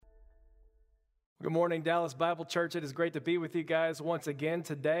Good morning, Dallas Bible Church. It is great to be with you guys once again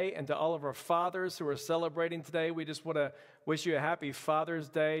today. And to all of our fathers who are celebrating today, we just want to wish you a happy Father's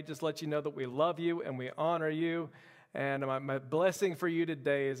Day. Just let you know that we love you and we honor you. And my blessing for you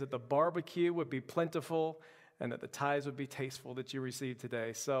today is that the barbecue would be plentiful and that the tithes would be tasteful that you receive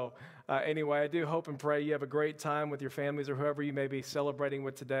today. So anyway, I do hope and pray you have a great time with your families or whoever you may be celebrating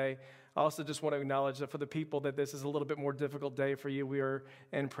with today. I also just want to acknowledge that for the people that this is a little bit more difficult day for you, we are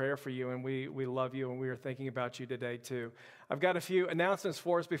in prayer for you, and we love you, and we are thinking about you today too. I've got a few announcements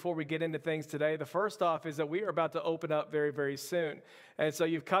for us before we get into things today. The first off is that we are about to open up very, very soon. And so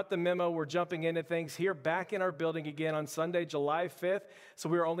you've caught the memo. We're jumping into things here back in our building again on Sunday, July 5th. So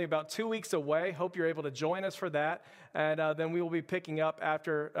we're only about 2 weeks away. Hope you're able to join us for that. And then we will be picking up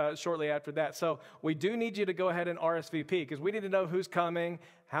shortly after that. So we do need you to go ahead and RSVP because we need to know who's coming,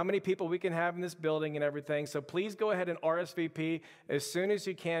 how many people we can have in this building and everything. So please go ahead and RSVP as soon as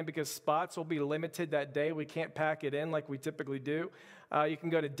you can because spots will be limited that day. We can't pack it in like we typically do. You can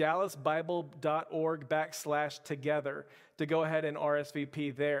go to dallasbible.org/together to go ahead and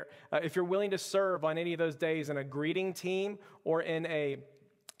RSVP there. If you're willing to serve on any of those days in a greeting team or in a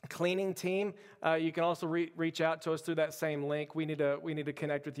cleaning team, you can also reach out to us through that same link. We need to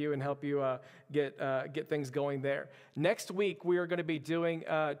connect with you and help you get things going there. Next week, we are going to be doing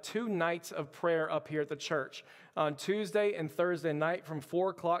 2 nights of prayer up here at the church. On Tuesday and Thursday night from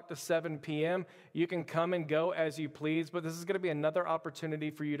 4 o'clock to 7 p.m., you can come and go as you please, but this is going to be another opportunity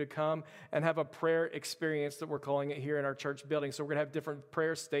for you to come and have a prayer experience that we're calling it here in our church building. So we're going to have different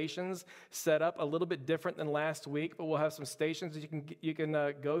prayer stations set up, a little bit different than last week, but we'll have some stations that you can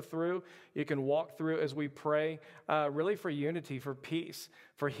go through, you can walk through as we pray, really for unity, for peace,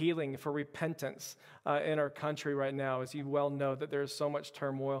 for healing, for repentance in our country right now. As you well know that there is so much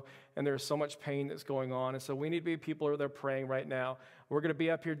turmoil and there's so much pain that's going on. And so we need to be people who are there praying right now. We're going to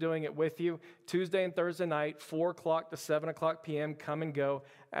be up here doing it with you Tuesday and Thursday night, 4 o'clock to 7 o'clock p.m. Come and go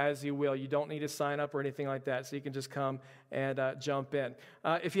as you will. You don't need to sign up or anything like that, so you can just come and jump in.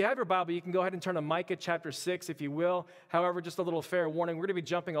 If you have your Bible, you can go ahead and turn to Micah chapter 6, if you will. However, just a little fair warning, we're going to be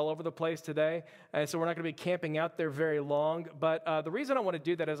jumping all over the place today, and so we're not going to be camping out there very long. But the reason I want to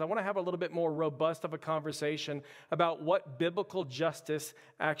do that is I want to have a little bit more robust of a conversation about what biblical justice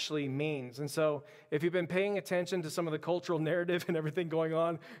actually means. And so if you've been paying attention to some of the cultural narrative and everything going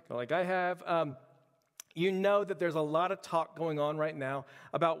on, like I have, you know that there's a lot of talk going on right now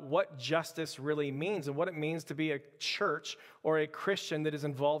about what justice really means and what it means to be a church or a Christian that is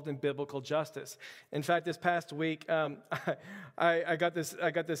involved in biblical justice. In fact, this past week, I got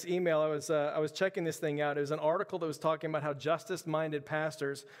this email. I was checking this thing out. It was an article that was talking about how justice-minded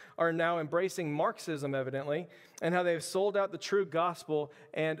pastors are now embracing Marxism, evidently, and how they've sold out the true gospel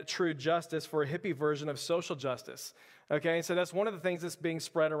and true justice for a hippie version of social justice. Okay, so that's one of the things that's being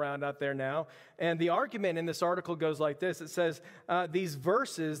spread around out there now. And the argument in this article goes like this. It says, these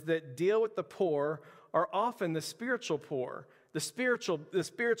verses that deal with the poor are often the spiritual poor, the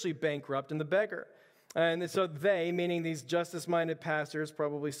spiritually bankrupt and the beggar. And so they, meaning these justice-minded pastors,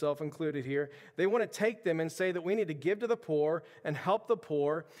 probably self-included here, they want to take them and say that we need to give to the poor and help the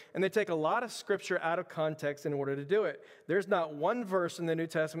poor, and they take a lot of scripture out of context in order to do it. There's not one verse in the New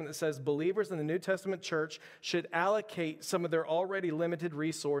Testament that says believers in the New Testament church should allocate some of their already limited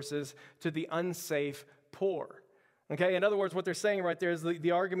resources to the unsafe poor. Okay, in other words, what they're saying right there is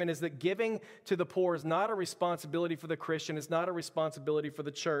the argument is that giving to the poor is not a responsibility for the Christian, it's not a responsibility for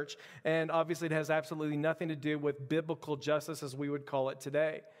the church, and obviously it has absolutely nothing to do with biblical justice as we would call it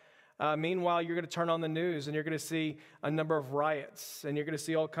today. Meanwhile, you're going to turn on the news and you're going to see a number of riots, and you're going to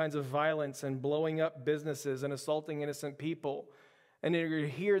see all kinds of violence and blowing up businesses and assaulting innocent people, and you're going to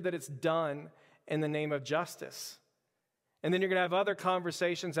hear that it's done in the name of justice. And then you're going to have other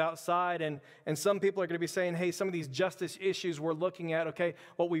conversations outside, and some people are going to be saying, hey, some of these justice issues we're looking at, okay,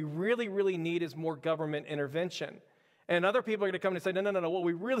 what we really, really need is more government intervention. And other people are going to come and say, no, what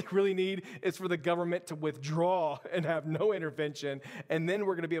we really, really need is for the government to withdraw and have no intervention, and then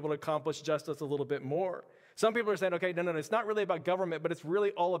we're going to be able to accomplish justice a little bit more. Some people are saying, okay, no, it's not really about government, but it's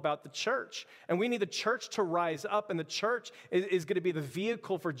really all about the church. And we need the church to rise up, and the church is going to be the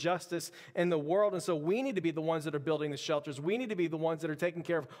vehicle for justice in the world. And so we need to be the ones that are building the shelters. We need to be the ones that are taking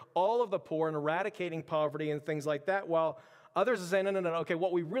care of all of the poor and eradicating poverty and things like that, while others are saying, no, okay,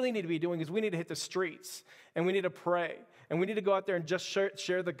 what we really need to be doing is we need to hit the streets, and we need to pray, and we need to go out there and just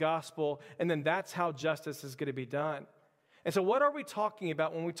share the gospel, and then that's how justice is going to be done. And so what are we talking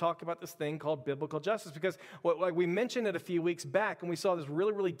about when we talk about this thing called biblical justice? Because like we mentioned it a few weeks back, and we saw this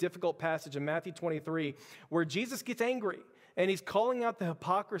really, really difficult passage in Matthew 23 where Jesus gets angry. And he's calling out the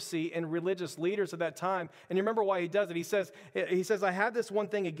hypocrisy in religious leaders at that time. And you remember why he does it. He says, I have this one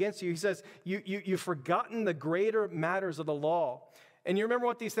thing against you. He says, you've forgotten the greater matters of the law. And you remember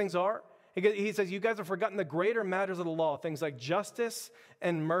what these things are? He says, you guys have forgotten the greater matters of the law, things like justice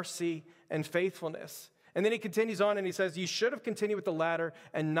and mercy and faithfulness. And then he continues on and he says, you should have continued with the latter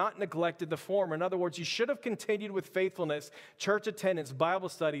and not neglected the former. In other words, you should have continued with faithfulness, church attendance, Bible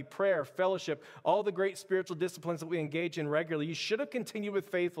study, prayer, fellowship, all the great spiritual disciplines that we engage in regularly. You should have continued with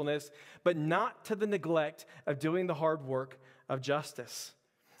faithfulness, but not to the neglect of doing the hard work of justice.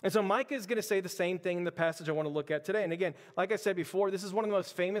 And so Micah is going to say the same thing in the passage I want to look at today. And again, like I said before, this is one of the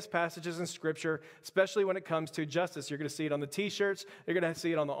most famous passages in Scripture, especially when it comes to justice. You're going to see it on the T-shirts. You're going to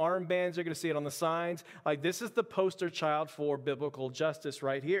see it on the armbands. You're going to see it on the signs. Like, this is the poster child for biblical justice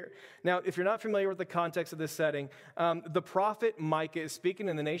right here. Now, if you're not familiar with the context of this setting, the prophet Micah is speaking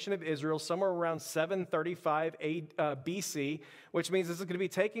in the nation of Israel somewhere around 735 BC, which means this is going to be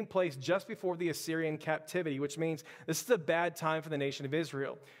taking place just before the Assyrian captivity, which means this is a bad time for the nation of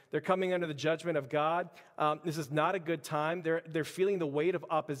Israel. They're coming under the judgment of God. This is not a good time. They're feeling the weight of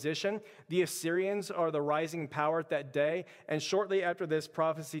opposition. The Assyrians are the rising power at that day, and shortly after this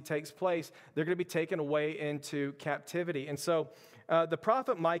prophecy takes place, they're going to be taken away into captivity. And so the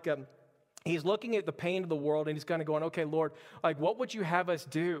prophet Micah, he's looking at the pain of the world, and he's kind of going, okay, Lord, like, what would you have us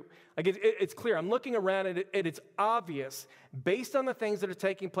do? Like, it's clear. I'm looking around, and it's obvious, based on the things that are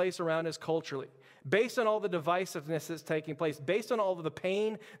taking place around us culturally, based on all the divisiveness that's taking place, based on all of the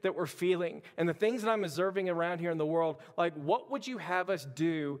pain that we're feeling, and the things that I'm observing around here in the world, like, what would you have us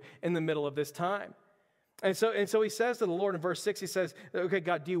do in the middle of this time? And so he says to the Lord in verse 6, he says, okay,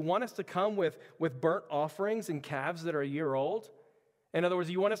 God, do you want us to come with burnt offerings and calves that are a year old? In other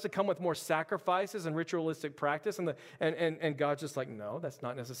words, you want us to come with more sacrifices and ritualistic practice? And God's just like, no, that's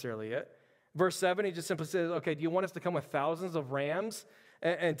not necessarily it. Verse 7, he just simply says, okay, do you want us to come with thousands of rams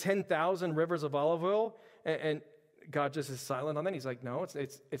and 10,000 rivers of olive oil? And God just is silent on that. He's like, no,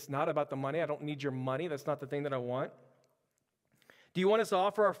 it's not about the money. I don't need your money. That's not the thing that I want. Do you want us to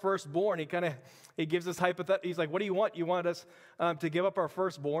offer our firstborn? He gives us hypothetical. He's like, what do you want? You want us to give up our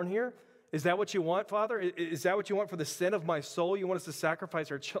firstborn here? Is that what you want, Father? Is that what you want for the sin of my soul? You want us to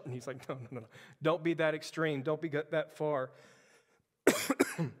sacrifice our children? He's like, no. Don't be that extreme. Don't be that far.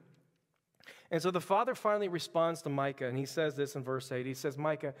 And so the Father finally responds to Micah, and he says this in verse 8. He says,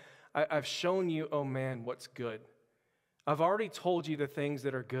 Micah, I've shown you, oh man, what's good. I've already told you the things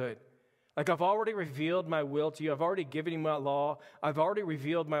that are good. Like, I've already revealed my will to you. I've already given you my law. I've already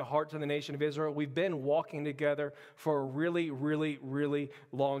revealed my heart to the nation of Israel. We've been walking together for a really, really, really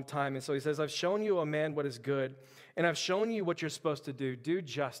long time. And so he says, I've shown you, oh man, what is good. And I've shown you what you're supposed to do. Do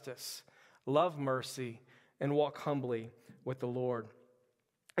justice, love mercy, and walk humbly with the Lord.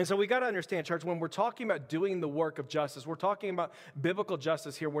 And so we got to understand, church, when we're talking about doing the work of justice, we're talking about biblical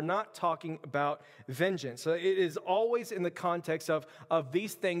justice here. We're not talking about vengeance. So it is always in the context of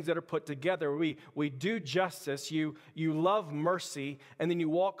these things that are put together. We do justice, you love mercy, and then you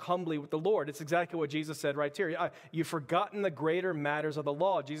walk humbly with the Lord. It's exactly what Jesus said right here. You've forgotten the greater matters of the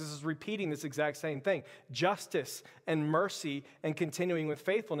law. Jesus is repeating this exact same thing. Justice and mercy and continuing with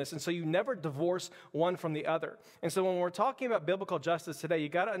faithfulness. And so you never divorce one from the other. And so when we're talking about biblical justice today, you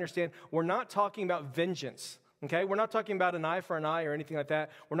got to understand, we're not talking about vengeance, okay? We're not talking about an eye for an eye or anything like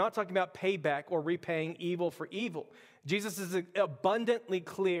that. We're not talking about payback or repaying evil for evil. Jesus is abundantly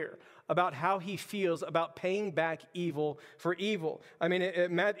clear about how he feels about paying back evil for evil. I mean,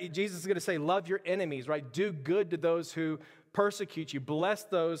 Jesus is going to say, love your enemies, right? Do good to those who persecute you. Bless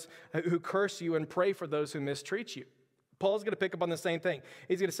those who curse you and pray for those who mistreat you. Paul's going to pick up on the same thing.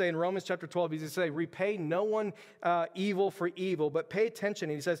 He's going to say in Romans chapter 12, he's going to say, repay no one evil for evil, but pay attention.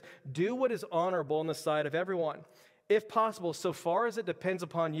 And he says, do what is honorable in the sight of everyone. If possible, so far as it depends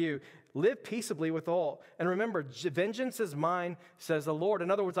upon you, live peaceably with all. And remember, vengeance is mine, says the Lord. In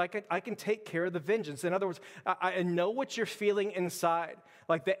other words, I can take care of the vengeance. In other words, I know what you're feeling inside.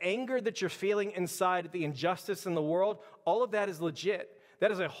 Like the anger that you're feeling inside at the injustice in the world, all of that is legit. That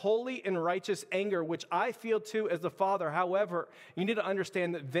is a holy and righteous anger, which I feel too as the Father. However, you need to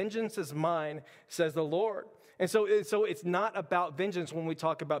understand that vengeance is mine, says the Lord. And so it's not about vengeance when we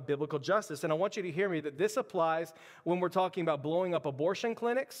talk about biblical justice. And I want you to hear me that this applies when we're talking about blowing up abortion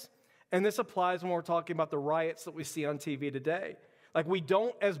clinics, and this applies when we're talking about the riots that we see on TV today. Like, we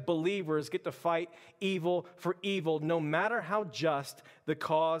don't, as believers, get to fight evil for evil, no matter how just the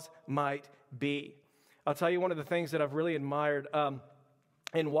cause might be. I'll tell you one of the things that I've really admired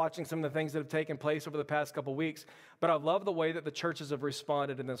in watching some of the things that have taken place over the past couple weeks, but I love the way that the churches have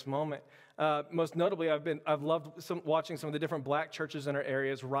responded in this moment. Most notably, I've loved watching some of the different black churches in our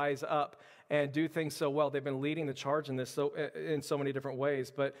areas rise up and do things so well. They've been leading the charge in this in so many different ways.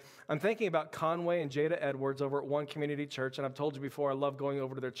 But I'm thinking about Conway and Jada Edwards over at One Community Church, and I've told you before, I love going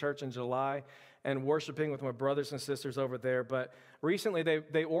over to their church in July and worshiping with my brothers and sisters over there. But recently,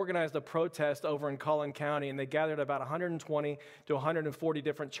 they organized a protest over in Collin County, and they gathered about 120 to 140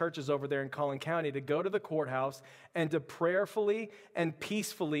 different churches over there in Collin County to go to the courthouse and to prayerfully and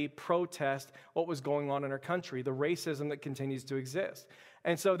peacefully protest what was going on in our country, the racism that continues to exist.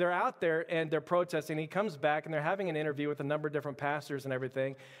 And so they're out there and they're protesting. He comes back and they're having an interview with a number of different pastors and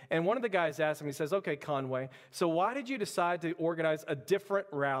everything. And one of the guys asked him, he says, okay, Conway, so why did you decide to organize a different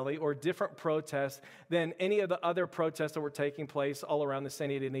rally or different protest than any of the other protests that were taking place all around the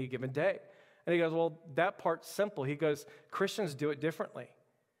city at any given day? And he goes, well, that part's simple. He goes, Christians do it differently.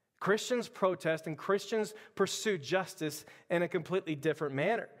 Christians protest and Christians pursue justice in a completely different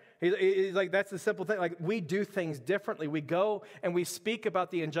manner. He's like, that's the simple thing. Like, we do things differently. We go and we speak about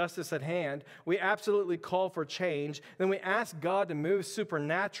the injustice at hand. We absolutely call for change. Then we ask God to move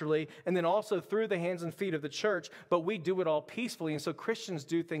supernaturally and then also through the hands and feet of the church, but we do it all peacefully. And so Christians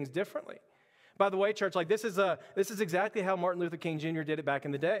do things differently. By the way, church, like this is exactly how Martin Luther King Jr. did it back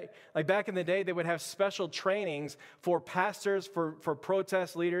in the day. Like back in the day, they would have special trainings for pastors, for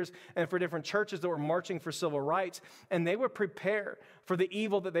protest leaders, and for different churches that were marching for civil rights. And they would prepare for the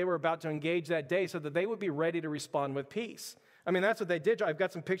evil that they were about to engage that day so that they would be ready to respond with peace. I mean, that's what they did. I've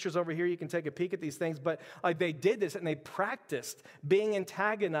got some pictures over here. You can take a peek at these things. But like they did this and they practiced being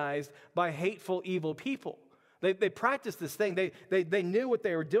antagonized by hateful, evil people. They practiced this thing. They knew what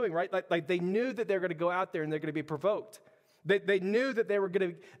they were doing, right? Like they knew that they were going to go out there and they're going to be provoked. They knew that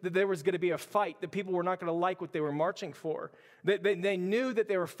there was going to be a fight, that people were not going to like what they were marching for. They knew that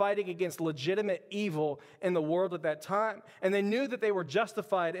they were fighting against legitimate evil in the world at that time. And they knew that they were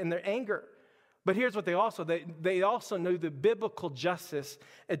justified in their anger. But here's what they also knew that biblical justice,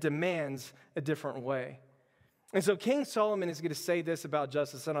 it demands a different way. And so King Solomon is going to say this about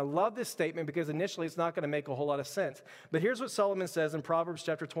justice, and I love this statement because initially it's not going to make a whole lot of sense. But here's what Solomon says in Proverbs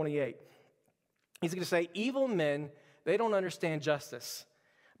chapter 28. He's going to say, evil men, they don't understand justice,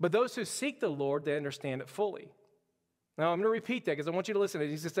 but those who seek the Lord, they understand it fully. Now I'm going to repeat that because I want you to listen to it.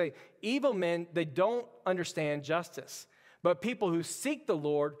 He's going to say, evil men, they don't understand justice, but people who seek the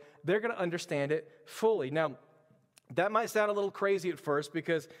Lord, they're going to understand it fully. Now, that might sound a little crazy at first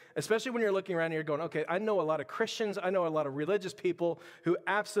because especially when you're looking around here going, okay, I know a lot of Christians, I know a lot of religious people who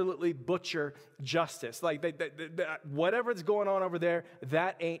absolutely butcher justice. Like whatever's going on over there,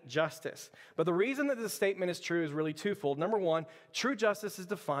 that ain't justice. But the reason that this statement is true is really twofold. Number one, true justice is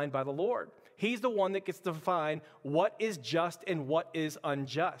defined by the Lord. He's the one that gets to define what is just and what is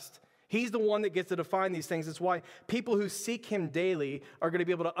unjust. He's the one that gets to define these things. It's why people who seek him daily are going to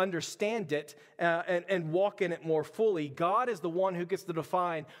be able to understand it and walk in it more fully. God is the one who gets to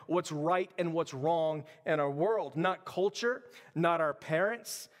define what's right and what's wrong in our world, not culture, not our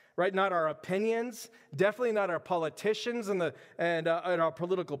parents, right? Not our opinions, definitely not our politicians and our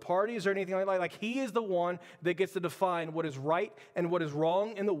political parties or anything like that. Like he is the one that gets to define what is right and what is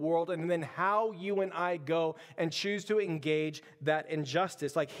wrong in the world, and then how you and I go and choose to engage that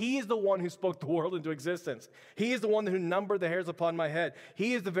injustice. Like he is the one who spoke the world into existence. He is the one who numbered the hairs upon my head.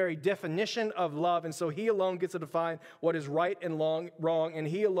 He is the very definition of love, and so he alone gets to define what is right and wrong, and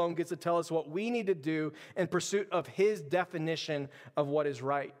he alone gets to tell us what we need to do in pursuit of his definition of what is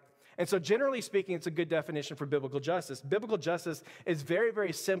right. And so generally speaking, it's a good definition for biblical justice. Biblical justice is very,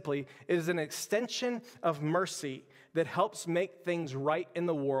 very simply, it is an extension of mercy that helps make things right in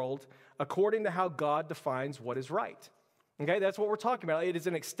the world according to how God defines what is right. Okay, that's what we're talking about. It is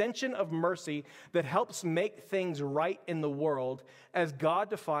an extension of mercy that helps make things right in the world as God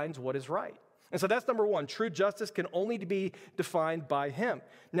defines what is right. And so that's number one. True justice can only be defined by him.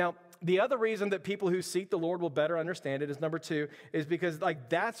 Now, the other reason that people who seek the Lord will better understand it is number two, is because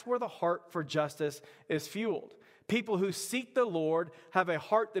that's where the heart for justice is fueled. People who seek the Lord have a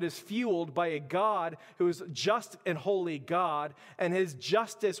heart that is fueled by a God who is just and holy God, and his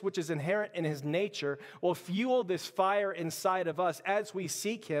justice, which is inherent in his nature, will fuel this fire inside of us as we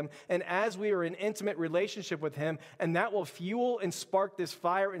seek him and as we are in intimate relationship with him, and that will fuel and spark this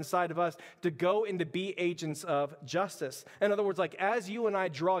fire inside of us to go and to be agents of justice. In other words, like as you and I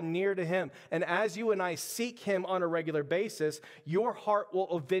draw near to him, and as you and I seek him on a regular basis, your heart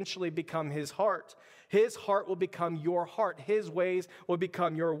will eventually become his heart. His heart will become your heart. His ways will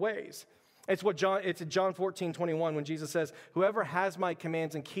become your ways. It's in John 14:21 when Jesus says, whoever has my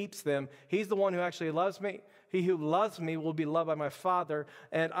commands and keeps them, he's the one who actually loves me. He who loves me will be loved by my Father,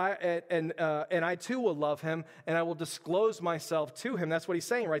 and I too will love him, and I will disclose myself to him. That's what he's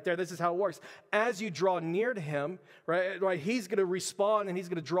saying right there. This is how it works. As you draw near to him, right, he's going to respond, and he's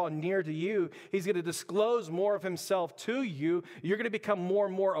going to draw near to you. He's going to disclose more of himself to you. You're going to become more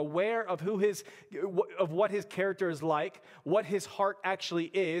and more aware of what his character is like, what his heart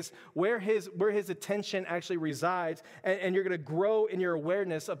actually is, where his attention actually resides, and you're going to grow in your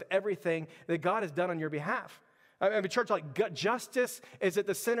awareness of everything that God has done on your behalf. I mean, church, like justice is at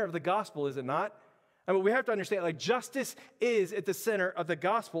the center of the gospel, is it not? I mean, we have to understand, like, justice is at the center of the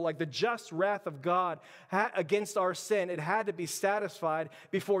gospel. Like, the just wrath of God against our sin, it had to be satisfied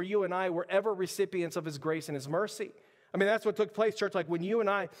before you and I were ever recipients of his grace and his mercy. I mean, that's what took place, church. Like, when you and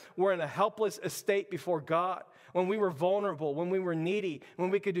I were in a helpless estate before God, when we were vulnerable, when we were needy, when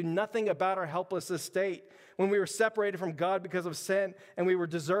we could do nothing about our helpless estate, when we were separated from God because of sin and we were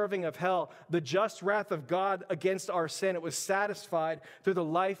deserving of hell, the just wrath of God against our sin, it was satisfied through the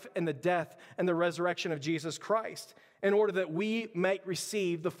life and the death and the resurrection of Jesus Christ in order that we might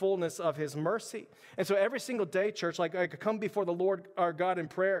receive the fullness of his mercy. And so every single day, church, like I come before the Lord our God in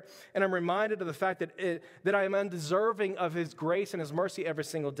prayer, and I'm reminded of the fact that I am undeserving of his grace and his mercy every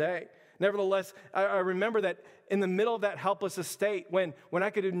single day. Nevertheless, I remember that in the middle of that helpless estate, when I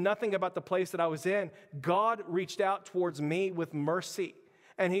could do nothing about the place that I was in, God reached out towards me with mercy.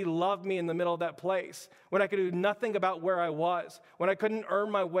 And he loved me in the middle of that place. When I could do nothing about where I was, when I couldn't earn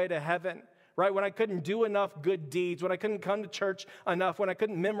my way to heaven, right? When I couldn't do enough good deeds, when I couldn't come to church enough, when I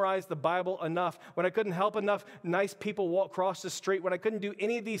couldn't memorize the Bible enough, when I couldn't help enough nice people walk across the street, when I couldn't do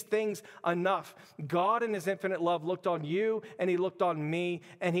any of these things enough, God in his infinite love looked on you and he looked on me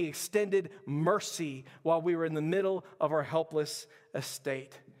and he extended mercy while we were in the middle of our helpless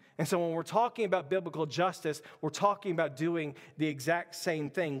estate. And so when we're talking about biblical justice, we're talking about doing the exact same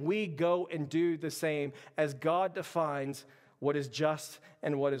thing. We go and do the same as God defines what is just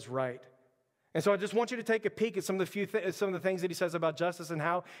and what is right. And so I just want you to take a peek at some of the things that he says about justice and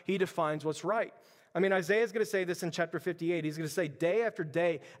how he defines what's right. I mean, Isaiah is going to say this in chapter 58. He's going to say day after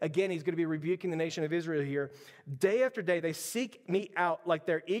day, again, he's going to be rebuking the nation of Israel here. Day after day, they seek me out like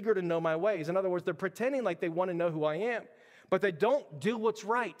they're eager to know my ways. In other words, they're pretending like they want to know who I am, but they don't do what's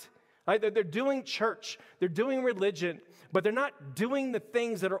right. Right? They're doing church, they're doing religion, but they're not doing the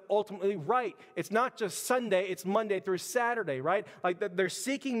things that are ultimately right. It's not just Sunday, it's Monday through Saturday, right? Like they're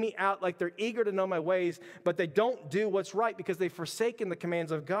seeking me out like they're eager to know my ways, but they don't do what's right because they've forsaken the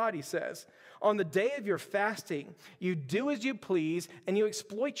commands of God, he says. On the day of your fasting, you do as you please and you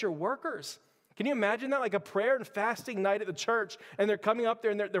exploit your workers. Can you imagine that? Like a prayer and fasting night at the church, and they're coming up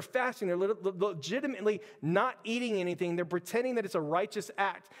there and they're fasting. They're legitimately not eating anything. They're pretending that it's a righteous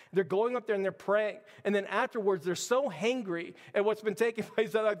act. They're going up there and they're praying. And then afterwards, they're so hangry at what's been taking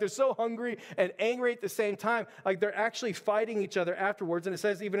place that they're so hungry and angry at the same time. Like they're actually fighting each other afterwards. And it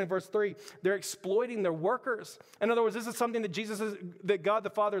says even in verse 3, they're exploiting their workers. In other words, this is something that God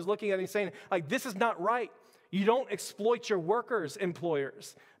the Father is looking at and saying, like, this is not right. You don't exploit your workers,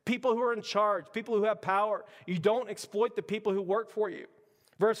 employers. People who are in charge, people who have power. You don't exploit the people who work for you.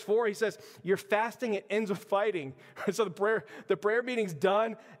 Verse 4, he says, your fasting, it ends with fighting. So the prayer meeting's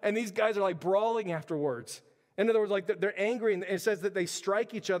done, and these guys are like brawling afterwards. In other words, like they're angry, and it says that they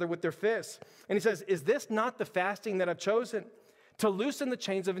strike each other with their fists. And he says, is this not the fasting that I've chosen? To loosen the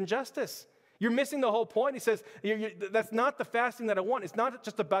chains of injustice. You're missing the whole point. He says, that's not the fasting that I want. It's not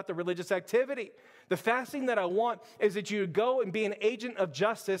just about the religious activity. The fasting that I want is that you would go and be an agent of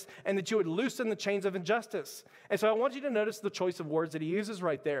justice and that you would loosen the chains of injustice. And so I want you to notice the choice of words that he uses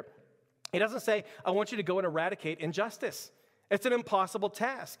right there. He doesn't say, I want you to go and eradicate injustice. It's an impossible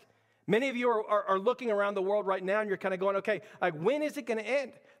task. Many of you are looking around the world right now and you're kind of going, okay, like when is it going to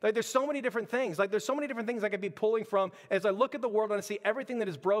end? Like there's so many different things. Like there's so many different things I could be pulling from as I look at the world and I see everything that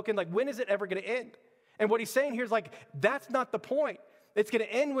is broken. Like when is it ever going to end? And what he's saying here is like, that's not the point. It's going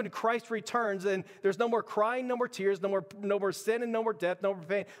to end when Christ returns and there's no more crying, no more tears, no more sin and no more death, no more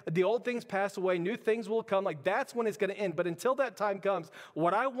pain. The old things pass away, new things will come. Like that's when it's going to end. But until that time comes,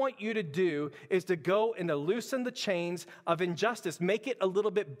 what I want you to do is to go and to loosen the chains of injustice. Make it a little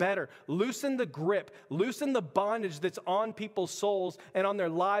bit better. Loosen the grip. Loosen the bondage that's on people's souls and on their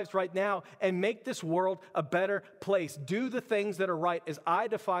lives right now and make this world a better place. Do the things that are right as I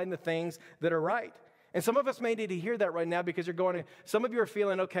define the things that are right. And some of us may need to hear that right now because some of you are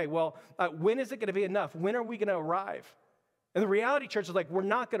feeling, okay, well, when is it going to be enough? When are we going to arrive? And the reality, church, is like, we're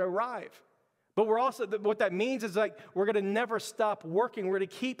not going to arrive. But we're also, what that means is like, we're going to never stop working. We're going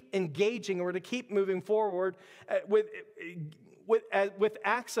to keep engaging. We're going to keep moving forward with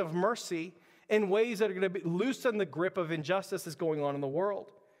acts of mercy in ways that are going to loosen the grip of injustice that's going on in the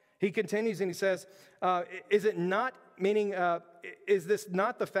world. He continues and he says, is it not, meaning, is this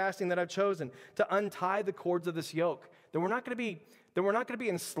not the fasting that I've chosen to untie the cords of this yoke? That we're not going to be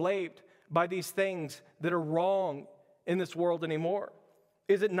enslaved by these things that are wrong in this world anymore.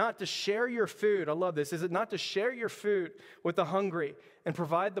 Is it not to share your food? I love this. Is it not to share your food with the hungry and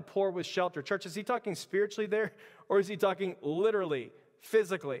provide the poor with shelter? Church, is he talking spiritually there, or is he talking literally,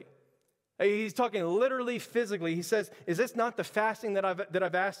 physically? He's talking literally, physically. He says, is this not the fasting that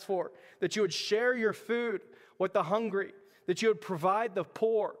I've asked for? That you would share your food with the hungry, that you would provide the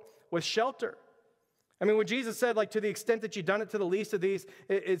poor with shelter. I mean, when Jesus said, like, to the extent that you've done it to the least of these,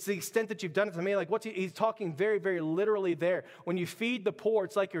 it's the extent that you've done it to me. Like, he's talking very, very literally there. When you feed the poor,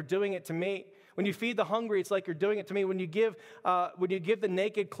 it's like you're doing it to me. When you feed the hungry, it's like you're doing it to me. When you give the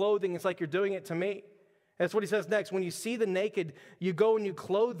naked clothing, it's like you're doing it to me. That's what he says next. When you see the naked, you go and you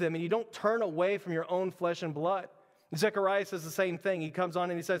clothe them, and you don't turn away from your own flesh and blood. Zechariah says the same thing. He comes on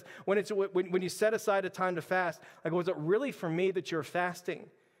and he says, when you set aside a time to fast, like, was it really for me that you're fasting?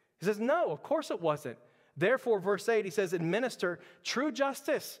 He says, no, of course it wasn't. Therefore, verse 8, he says, administer true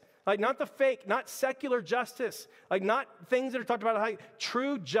justice. Like, not the fake, not secular justice. Like, not things that are talked about. Like,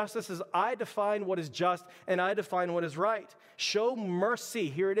 true justice is I define what is just and I define what is right. Show mercy.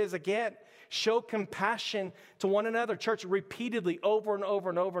 Here it is again. Show compassion to one another. Church, repeatedly, over and over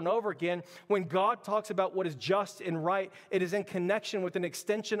and over and over again, when God talks about what is just and right, it is in connection with an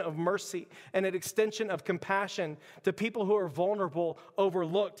extension of mercy and an extension of compassion to people who are vulnerable,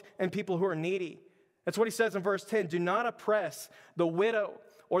 overlooked, and people who are needy. That's what he says in verse 10. Do not oppress the widow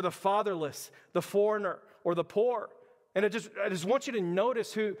or the fatherless, the foreigner or the poor. And I just want you to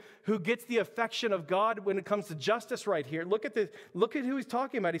notice who gets the affection of God when it comes to justice right here. Look at who he's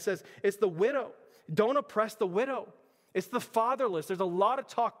talking about. He says, it's the widow. Don't oppress the widow. It's the fatherless. There's a lot of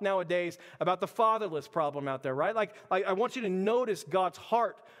talk nowadays about the fatherless problem out there, right? Like I want you to notice God's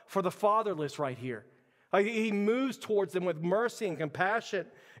heart for the fatherless right here. Like, he moves towards them with mercy and compassion.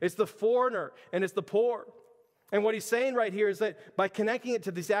 It's the foreigner and it's the poor. And what he's saying right here is that by connecting it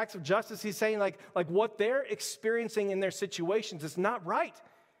to these acts of justice, he's saying like what they're experiencing in their situations is not right.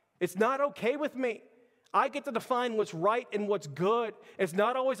 It's not okay with me. I get to define what's right and what's good. It's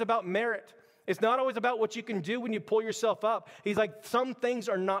not always about merit. It's not always about what you can do when you pull yourself up. He's like, some things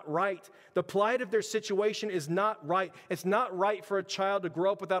are not right. The plight of their situation is not right. It's not right for a child to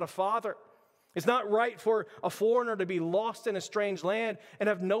grow up without a father. It's not right for a foreigner to be lost in a strange land and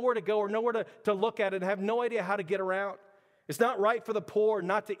have nowhere to go or nowhere to look at it and have no idea how to get around. It's not right for the poor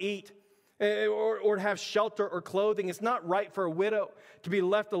not to eat or to have shelter or clothing. It's not right for a widow to be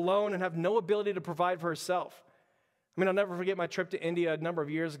left alone and have no ability to provide for herself. I mean, I'll never forget my trip to India a number of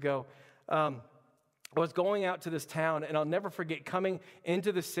years ago. I was going out to this town, and I'll never forget coming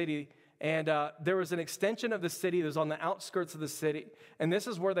into the city. And there was an extension of the city that was on the outskirts of the city. And this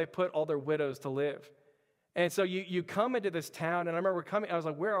is where they put all their widows to live. And so you come into this town, and I remember I was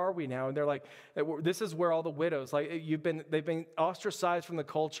like, where are we now? And they're like, this is where all the widows, like they've been ostracized from the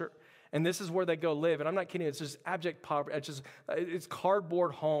culture. And this is where they go live. And I'm not kidding, it's just abject poverty. It's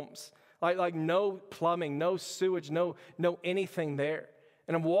cardboard homes. Like no plumbing, no sewage, no anything there.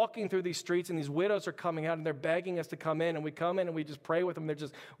 And I'm walking through these streets, and these widows are coming out, and they're begging us to come in. And we come in, and we just pray with them. They're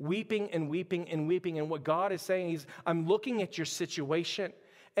just weeping and weeping and weeping. And what God is saying is, I'm looking at your situation,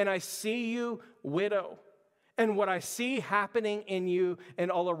 and I see you, widow. And what I see happening in you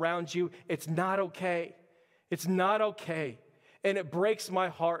and all around you, it's not okay. It's not okay. And it breaks my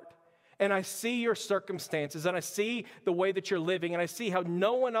heart. And I see your circumstances, and I see the way that you're living, and I see how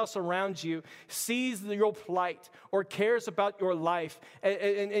no one else around you sees your plight or cares about your life.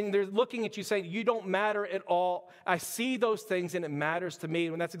 And they're looking at you saying, you don't matter at all. I see those things, and it matters to me.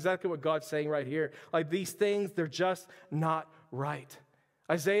 And that's exactly what God's saying right here. Like, these things, they're just not right.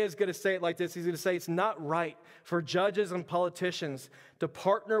 Isaiah is going to say it like this. He's going to say, it's not right for judges and politicians to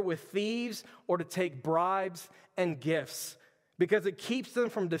partner with thieves or to take bribes and gifts, because it keeps them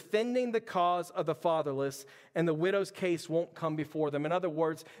from defending the cause of the fatherless, and the widow's case won't come before them. In other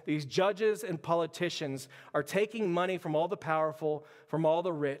words, these judges and politicians are taking money from all the powerful, from all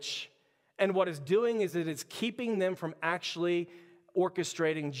the rich, and what it's doing is that it's keeping them from actually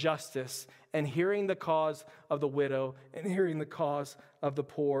orchestrating justice and hearing the cause of the widow and hearing the cause of the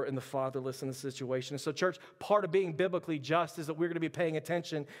poor and the fatherless in the situation. And so, church, part of being biblically just is that we're going to be paying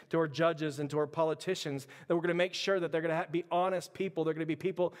attention to our judges and to our politicians, that we're going to make sure that they're going to be honest people. They're going to be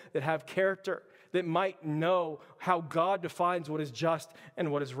people that have character, that might know how God defines what is just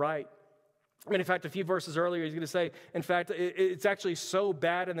and what is right. I mean, in fact, a few verses earlier, he's going to say, in fact, it's actually so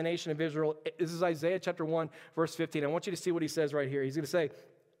bad in the nation of Israel. This is Isaiah chapter 1, verse 15. I want you to see what he says right here. He's going to say,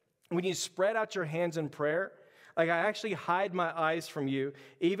 when you spread out your hands in prayer, Like, I actually hide my eyes from you,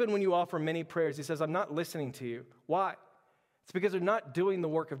 even when you offer many prayers. He says, I'm not listening to you. Why? It's because they're not doing the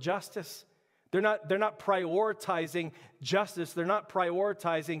work of justice. They're not prioritizing justice. They're not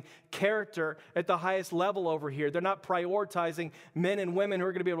prioritizing character at the highest level over here. They're not prioritizing men and women who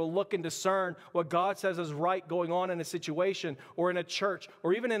are going to be able to look and discern what God says is right going on in a situation or in a church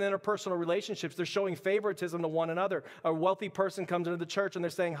or even in interpersonal relationships. They're showing favoritism to one another. A wealthy person comes into the church and they're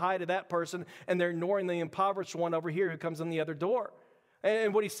saying hi to that person, and they're ignoring the impoverished one over here who comes in the other door.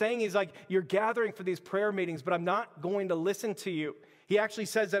 And what he's saying is, like, you're gathering for these prayer meetings, but I'm not going to listen to you. He actually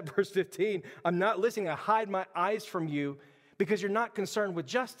says that, verse 15, I'm not listening. I hide my eyes from you because you're not concerned with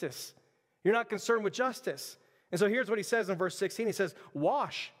justice. You're not concerned with justice. And so here's what he says in verse 16. He says,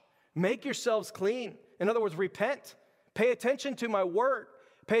 wash, make yourselves clean. In other words, repent. Pay attention to my word.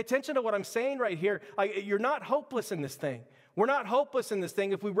 Pay attention to what I'm saying right here. You're not hopeless in this thing. We're not hopeless in this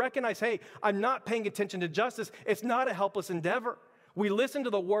thing. If we recognize, hey, I'm not paying attention to justice, it's not a helpless endeavor. We listen to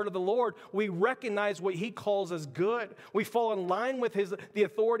the word of the Lord. We recognize what he calls as good. We fall in line with the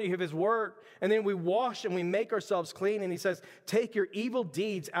authority of his word. And then we wash and we make ourselves clean. And he says, take your evil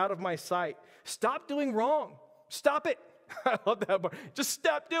deeds out of my sight. Stop doing wrong. Stop it. I love that part. Just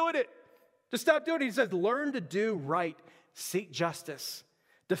stop doing it. Just stop doing it. He says, learn to do right. Seek justice.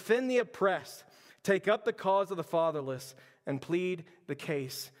 Defend the oppressed. Take up the cause of the fatherless and plead the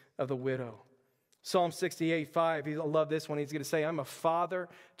case of the widow. Psalm 68:5, I love this one. He's going to say, I'm a father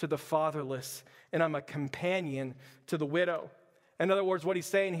to the fatherless, and I'm a companion to the widow. In other words, what he's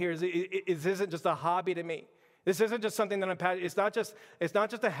saying here is, this isn't just a hobby to me. This isn't just something that I'm passionate. It's not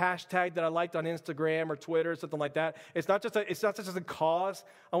just a hashtag that I liked on Instagram or Twitter or something like that. It's not just a cause.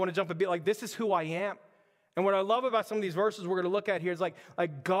 I want to jump a bit. Like, this is who I am. And what I love about some of these verses we're going to look at here is like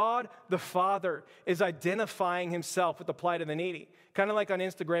God the Father is identifying himself with the plight of the needy. Kind of like on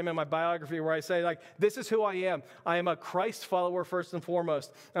Instagram in my biography where I say, like, this is who I am. I am a Christ follower first and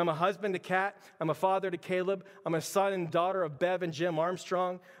foremost. I'm a husband to Kat. I'm a father to Caleb. I'm a son and daughter of Bev and Jim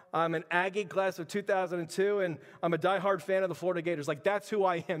Armstrong. I'm an Aggie class of 2002, and I'm a diehard fan of the Florida Gators. Like, that's who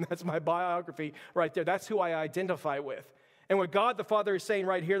I am. That's my biography right there. That's who I identify with. And what God the Father is saying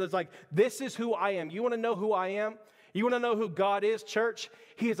right here, that's like, this is who I am. You want to know who I am? You want to know who God is, church?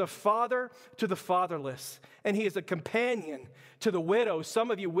 He is a father to the fatherless, and he is a companion to the widow. Some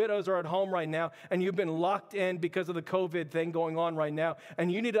of you widows are at home right now, and you've been locked in because of the COVID thing going on right now,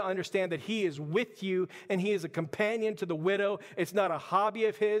 and you need to understand that he is with you, and he is a companion to the widow. It's not a hobby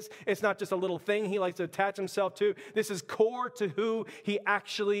of his. It's not just a little thing he likes to attach himself to. This is core to who he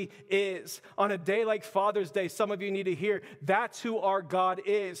actually is. On a day like Father's Day, some of you need to hear, that's who our God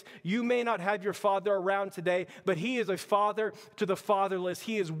is. You may not have your father around today, but he is a father to the fatherless.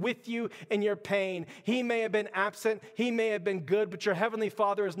 He is with you in your pain. He may have been absent. He may have been good, but your heavenly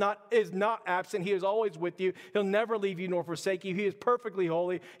Father is not absent. He is always with you. He'll never leave you nor forsake you. He is perfectly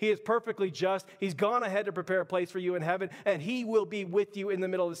holy. He is perfectly just. He's gone ahead to prepare a place for you in heaven, and he will be with you in the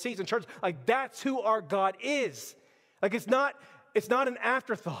middle of the season. Church, like, that's who our God is. Like, it's not an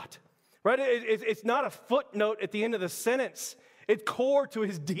afterthought, right? It's not a footnote at the end of the sentence. It's core to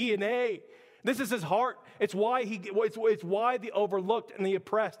his DNA. This is his heart. It's why the overlooked and the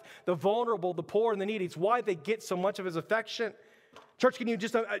oppressed, the vulnerable, the poor and the needy, it's why they get so much of his affection. Church, can you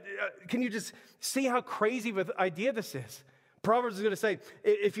just see how crazy of an idea this is? Proverbs is going to say,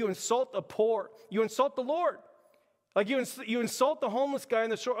 if you insult the poor, you insult the Lord. Like, you insult the homeless guy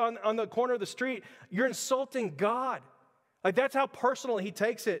on the corner of the street, you're insulting God. Like, that's how personal he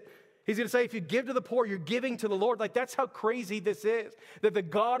takes it. He's going to say, if you give to the poor, you're giving to the Lord. Like, that's how crazy this is, that the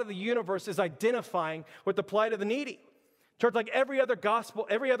God of the universe is identifying with the plight of the needy. Church, like every other gospel,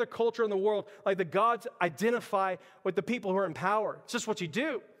 every other culture in the world, like the gods identify with the people who are in power. It's just what you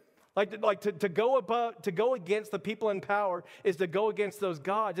do. To go against the people in power is to go against those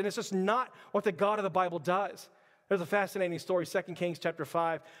gods. And it's just not what the God of the Bible does. There's a fascinating story, 2 Kings chapter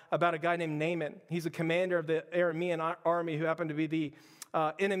 5, about a guy named Naaman. He's a commander of the Aramean army who happened to be the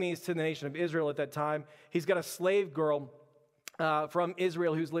enemies to the nation of Israel at that time. He's got a slave girl from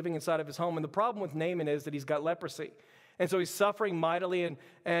Israel who's living inside of his home. And the problem with Naaman is that he's got leprosy. And so he's suffering mightily.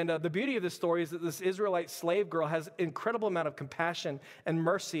 And the beauty of this story is that this Israelite slave girl has an incredible amount of compassion and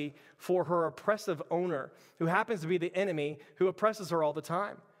mercy for her oppressive owner, who happens to be the enemy who oppresses her all the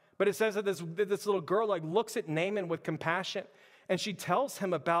time. But it says that this little girl looks at Naaman with compassion, and she tells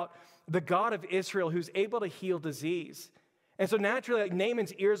him about the God of Israel who's able to heal disease. And so naturally,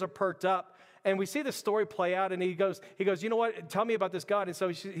 Naaman's ears are perked up, and we see the story play out, and he goes, you know what, tell me about this God. And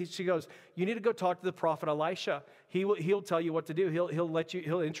so she goes, you need to go talk to the prophet Elisha. He'll tell you what to do.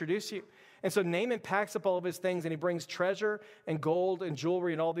 He'll introduce you. And so Naaman packs up all of his things, and he brings treasure and gold and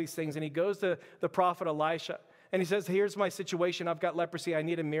jewelry and all these things, and he goes to the prophet Elisha. And he says, here's my situation. I've got leprosy. I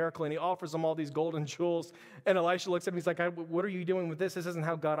need a miracle. And he offers them all these golden jewels. And Elisha looks at him. He's like, what are you doing with this? This isn't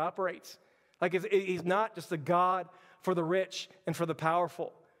how God operates. Like, he's not just a God for the rich and for the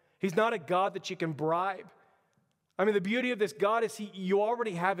powerful. He's not a God that you can bribe. I mean, the beauty of this God is you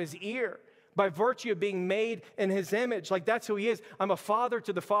already have his ear by virtue of being made in his image. Like, that's who he is. I'm a father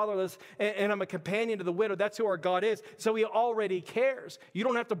to the fatherless, and I'm a companion to the widow. That's who our God is. So he already cares. You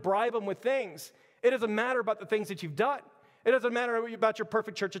don't have to bribe him with things. It doesn't matter about the things that you've done. It doesn't matter about your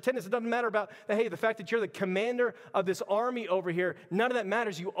perfect church attendance. It doesn't matter about, hey, the fact that you're the commander of this army over here. None of that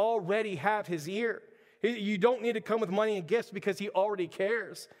matters. You already have his ear. You don't need to come with money and gifts because he already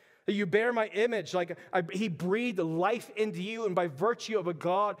cares. You bear my image. Like, he breathed life into you, and by virtue of a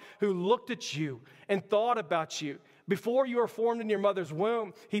God who looked at you and thought about you, before you were formed in your mother's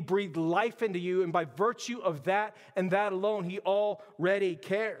womb, he breathed life into you, and by virtue of that and that alone, he already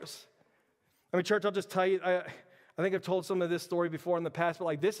cares. I mean, church, I'll just tell you, I think I've told some of this story before in the past, but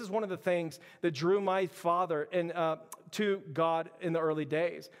like, this is one of the things that drew my father to God in the early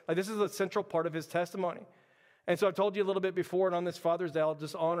days. Like, this is a central part of his testimony. And so I've told you a little bit before, and on this Father's Day, I'll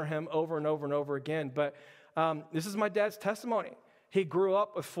just honor him over and over and over again. But this is my dad's testimony. He grew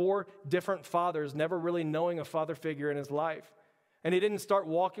up with 4 different fathers, never really knowing a father figure in his life. And he didn't start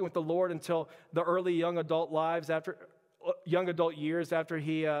walking with the Lord until the early young adult years after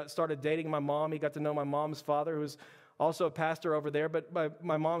he started dating my mom. He got to know my mom's father, who was also a pastor over there. But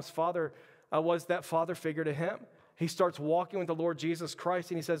my mom's father was that father figure to him. He starts walking with the Lord Jesus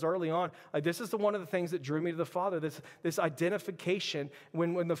Christ, and he says early on, this is one of the things that drew me to the Father, this identification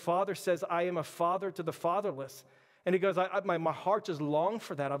when the Father says, I am a father to the fatherless. And he goes, my heart just longed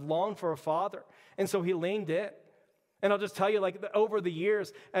for that. I've longed for a father. And so he leaned in. And I'll just tell you, like, over the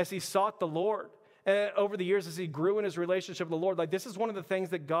years, as he sought the Lord, over the years, as he grew in his relationship with the Lord, like, this is one of the things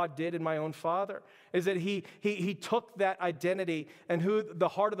that God did in my own father, is that he took that identity and the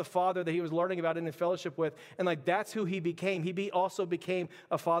heart of the Father that he was learning about and in fellowship with, and like, that's who he became. He also became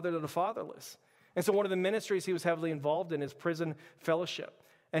a father to the fatherless. And so one of the ministries he was heavily involved in is prison fellowship.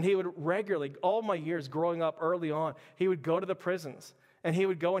 And he would regularly, all my years growing up early on, he would go to the prisons, and he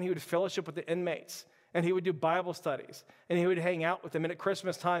would go and he would fellowship with the inmates. And he would do Bible studies, and he would hang out with them. And at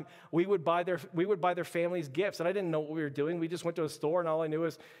Christmas time, we would buy their families gifts. And I didn't know what we were doing. We just went to a store, and all I knew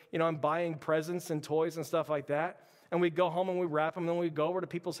was, I'm buying presents and toys and stuff like that. And we'd go home and we'd wrap them, and then we'd go over to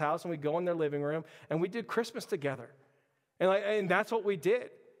people's house, and we'd go in their living room, and we did Christmas together. And that's what we did.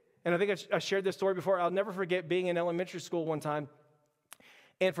 And I think I shared this story before. I'll never forget being in elementary school one time.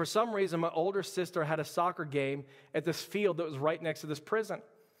 And for some reason, my older sister had a soccer game at this field that was right next to this prison.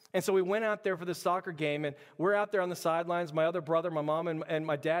 And so we went out there for the soccer game, and we're out there on the sidelines. My other brother, my mom, and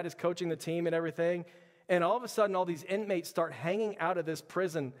my dad is coaching the team and everything. And all of a sudden, all these inmates start hanging out of this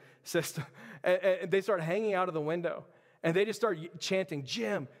prison system. And they start hanging out of the window. And they just start chanting,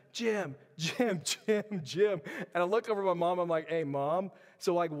 Jim, Jim, Jim, Jim, Jim. And I look over at my mom. I'm like, hey, Mom,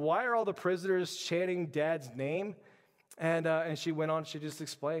 so like, why are all the prisoners chanting Dad's name? And she went on. She just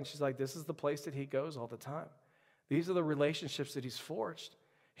explained. She's like, this is the place that he goes all the time. These are the relationships that he's forged.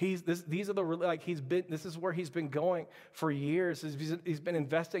 This is where he's been going for years. He's been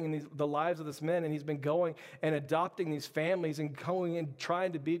investing in the lives of this men, and he's been going and adopting these families and going and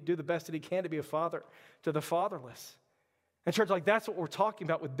trying to do the best that he can to be a father to the fatherless. And church, like, that's what we're talking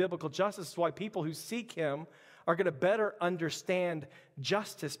about with biblical justice. It's why people who seek him are going to better understand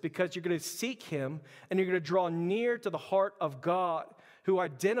justice, because you're going to seek him and you're going to draw near to the heart of God, who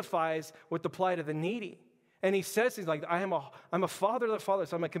identifies with the plight of the needy. And he says things like, I'm a father to the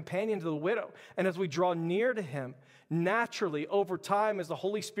fatherless, I'm a companion to the widow. And as we draw near to him, naturally, over time, as the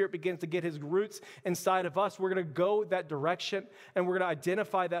Holy Spirit begins to get his roots inside of us, we're going to go that direction, and we're going to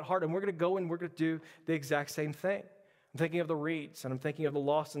identify that heart, and we're going to go and we're going to do the exact same thing. I'm thinking of the Reeds, and I'm thinking of the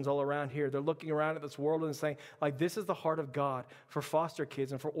Lawsons all around here. They're looking around at this world and saying, like, this is the heart of God for foster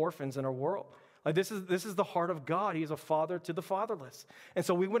kids and for orphans in our world. Like, this is the heart of God. He is a father to the fatherless. And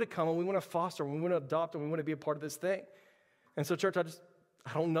so we want to come and we want to foster and we want to adopt and we want to be a part of this thing. And so, church,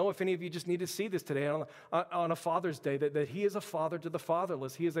 I don't know if any of you just need to see this today on a Father's Day, that he is a father to the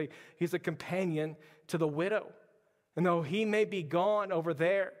fatherless. He's a companion to the widow. And though he may be gone over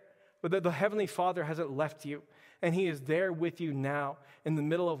there, but the Heavenly Father hasn't left you. And he is there with you now in the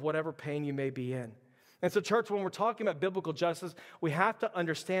middle of whatever pain you may be in. And so, church, when we're talking about biblical justice, we have to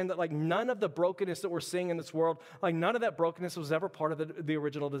understand that, like, none of the brokenness that we're seeing in this world, like, none of that brokenness was ever part of the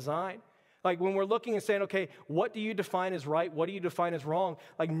original design. Like when we're looking and saying, okay, what do you define as right? What do you define as wrong?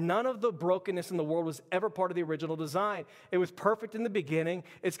 Like none of the brokenness in the world was ever part of the original design. It was perfect in the beginning.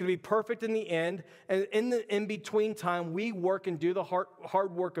 It's going to be perfect in the end. And in the in-between time, we work and do the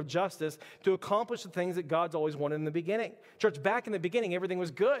hard work of justice to accomplish the things that God's always wanted in the beginning. Church, back in the beginning, everything was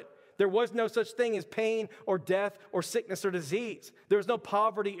good. There was no such thing as pain or death or sickness or disease. There was no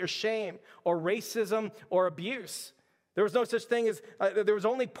poverty or shame or racism or abuse. There was no such thing as, there was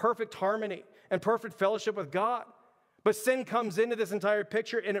only perfect harmony and perfect fellowship with God. But sin comes into this entire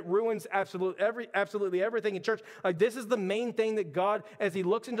picture and it ruins absolutely everything. In church, like this is the main thing that God, as he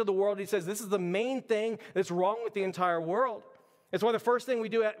looks into the world, he says, this is the main thing that's wrong with the entire world. It's why the first thing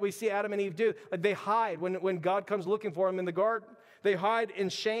we see Adam and Eve do, like they hide when God comes looking for them in the garden. They hide in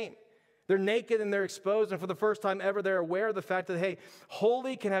shame. They're naked and they're exposed, and for the first time ever, they're aware of the fact that, hey,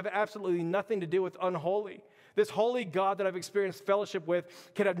 holy can have absolutely nothing to do with unholy. This holy God that I've experienced fellowship with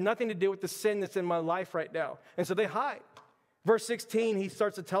can have nothing to do with the sin that's in my life right now. And so they hide. Verse 16, he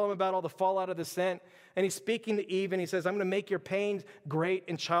starts to tell them about all the fallout of the sin. And he's speaking to Eve, and he says, I'm going to make your pains great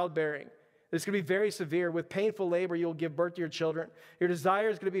in childbearing. It's going to be very severe. With painful labor, you'll give birth to your children. Your desire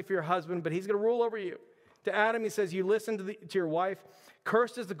is going to be for your husband, but he's going to rule over you. To Adam, he says, you listen to your wife.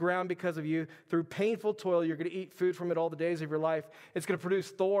 Cursed is the ground because of you. Through painful toil, you're going to eat food from it all the days of your life. It's going to produce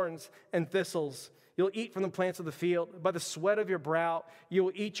thorns and thistles. You'll eat from the plants of the field. By the sweat of your brow, you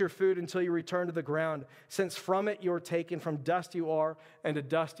will eat your food until you return to the ground, since from it you are taken, from dust you are, and to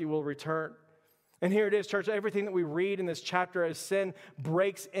dust you will return. And here it is, church. Everything that we read in this chapter as sin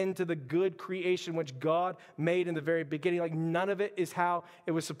breaks into the good creation which God made in the very beginning. Like none of it is how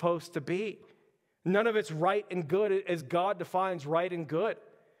it was supposed to be. None of it's right and good as God defines right and good.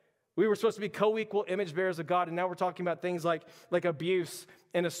 We were supposed to be co-equal image bearers of God, and now we're talking about things like abuse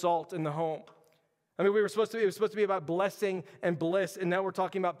and assault in the home. I mean, it was supposed to be about blessing and bliss, and now we're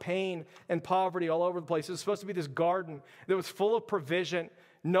talking about pain and poverty all over the place. It was supposed to be this garden that was full of provision,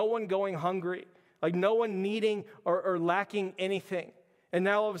 no one going hungry, like no one needing or lacking anything. And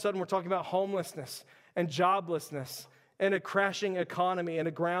now all of a sudden we're talking about homelessness and joblessness and a crashing economy and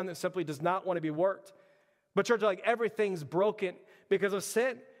a ground that simply does not want to be worked. But church, like everything's broken because of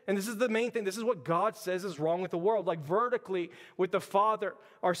sin. And this is the main thing. This is what God says is wrong with the world. Like vertically with the Father,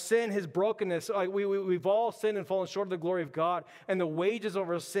 our sin, his brokenness, like we've all sinned and fallen short of the glory of God. And the wages of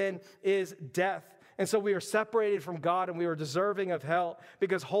our sin is death. And so we are separated from God and we are deserving of hell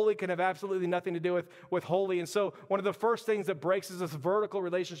because holy can have absolutely nothing to do with holy. And so one of the first things that breaks is this vertical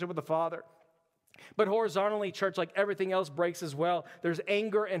relationship with the Father. But horizontally, church, like everything else breaks as well. There's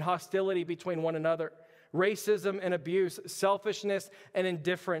anger and hostility between one another. Racism and abuse, selfishness and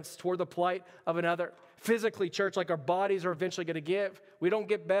indifference toward the plight of another. Physically, church, like our bodies are eventually going to give. We don't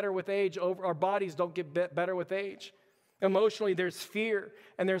get better with age. Our bodies don't get better with age. Emotionally, there's fear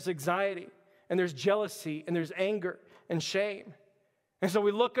and there's anxiety and there's jealousy and there's anger and shame. And so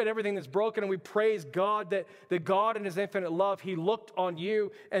we look at everything that's broken and we praise God that God in his infinite love, he looked on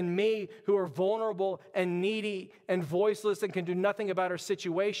you and me who are vulnerable and needy and voiceless and can do nothing about our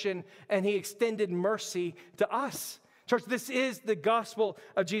situation, and he extended mercy to us. Church, this is the gospel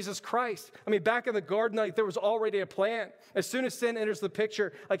of Jesus Christ. I mean, back in the garden, like, there was already a plan. As soon as sin enters the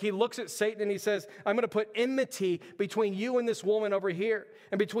picture, like he looks at Satan and he says, I'm going to put enmity between you and this woman over here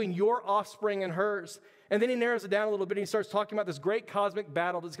and between your offspring and hers. And then he narrows it down a little bit and he starts talking about this great cosmic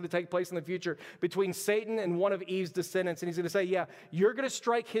battle that's going to take place in the future between Satan and one of Eve's descendants. And he's going to say, yeah, you're going to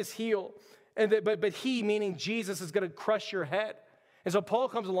strike his heel, but he, meaning Jesus, is going to crush your head. And so Paul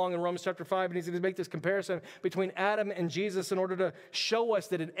comes along in Romans chapter 5 and he's going to make this comparison between Adam and Jesus in order to show us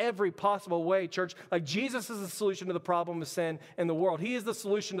that in every possible way, church, like Jesus is the solution to the problem of sin in the world. He is the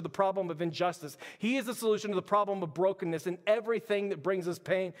solution to the problem of injustice. He is the solution to the problem of brokenness and everything that brings us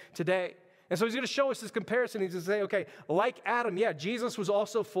pain today. And so he's going to show us this comparison. He's going to say, okay, like Adam, yeah, Jesus was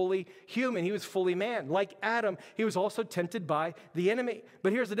also fully human. He was fully man. Like Adam, he was also tempted by the enemy.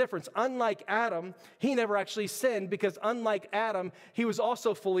 But here's the difference. Unlike Adam, he never actually sinned because unlike Adam, he was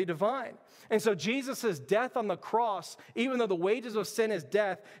also fully divine. And so Jesus' death on the cross, even though the wages of sin is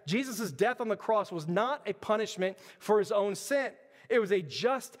death, Jesus' death on the cross was not a punishment for his own sin. It was a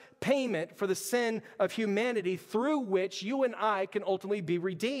just payment for the sin of humanity through which you and I can ultimately be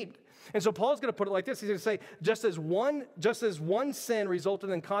redeemed. And so Paul's going to put it like this. He's going to say, just as one sin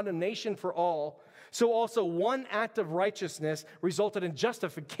resulted in condemnation for all, so also one act of righteousness resulted in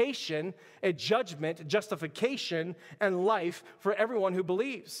justification, a judgment, justification, and life for everyone who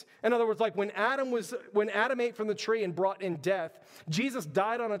believes. In other words, like when Adam ate from the tree and brought in death, Jesus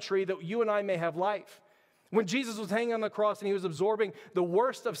died on a tree that you and I may have life. When Jesus was hanging on the cross and he was absorbing the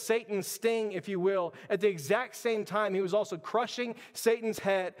worst of Satan's sting, if you will, at the exact same time, he was also crushing Satan's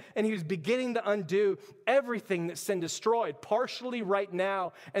head, and he was beginning to undo everything that sin destroyed, partially right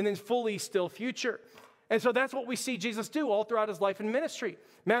now and then fully still future. And so that's what we see Jesus do all throughout his life and ministry.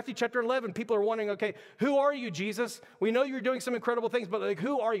 Matthew chapter 11, people are wondering, okay, who are you, Jesus? We know you're doing some incredible things, but like,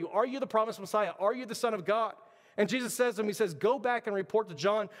 who are you? Are you the promised Messiah? Are you the Son of God? And Jesus says to him, he says, go back and report to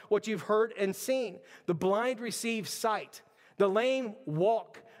John what you've heard and seen. The blind receive sight. The lame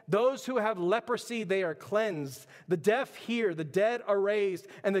walk. Those who have leprosy, they are cleansed. The deaf hear. The dead are raised.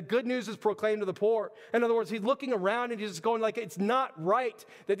 And the good news is proclaimed to the poor. In other words, he's looking around and he's just going like, it's not right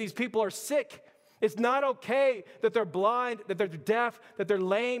that these people are sick. It's not okay that they're blind, that they're deaf, that they're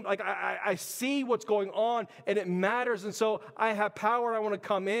lame. Like, I see what's going on, and it matters. And so I have power. I want to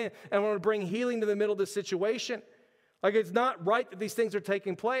come in, and I want to bring healing to the middle of this situation. Like, it's not right that these things are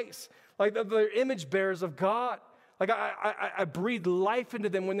taking place. Like, they're image bearers of God. Like, I breathe life into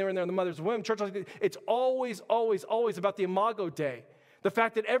them when they're in their mother's womb. Church, like, it's always, always, always about the Imago Dei. The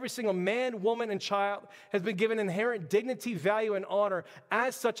fact that every single man, woman, and child has been given inherent dignity, value, and honor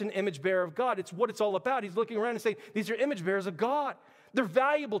as such an image bearer of God. It's what it's all about. He's looking around and saying, these are image bearers of God. They're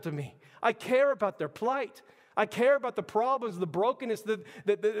valuable to me. I care about their plight. I care about the problems, the brokenness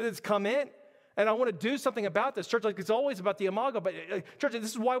that's come in. And I want to do something about this. Church, like, it's always about the Imago. But church,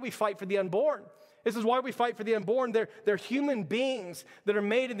 this is why we fight for the unborn. This is why we fight for the unborn. They're human beings that are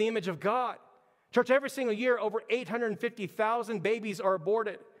made in the image of God. Church, every single year, over 850,000 babies are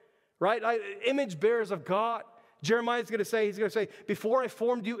aborted, right? Image bearers of God. Jeremiah is going to say, before I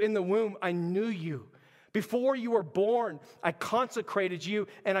formed you in the womb, I knew you. Before you were born, I consecrated you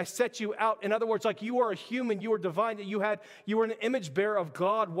and I set you out. In other words, like, you are a human, you are divine, you were an image bearer of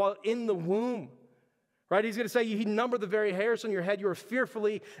God while in the womb, right? He's going to say, he numbered the very hairs on your head. You are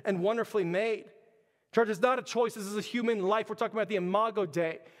fearfully and wonderfully made. Church, it's not a choice. This is a human life. We're talking about the Imago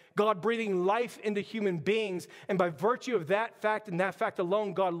Dei. God breathing life into human beings. And by virtue of that fact and that fact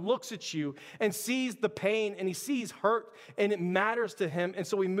alone, God looks at you and sees the pain and he sees hurt and it matters to him. And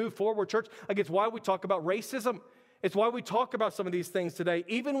so we move forward, church. Like, it's why we talk about racism. It's why we talk about some of these things today,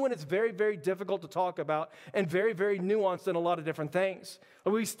 even when it's very, very difficult to talk about and very, very nuanced in a lot of different things.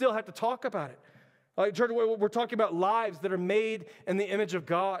 But we still have to talk about it. Like, church, we're talking about lives that are made in the image of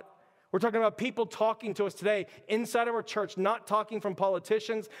God. We're talking about people talking to us today inside of our church, not talking from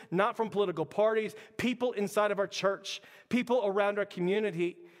politicians, not from political parties, people inside of our church, people around our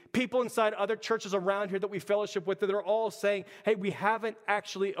community, people inside other churches around here that we fellowship with, that are all saying, hey, we haven't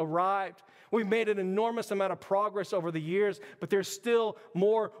actually arrived. We've made an enormous amount of progress over the years, but there's still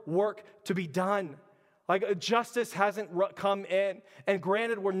more work to be done. Like, justice hasn't come in. And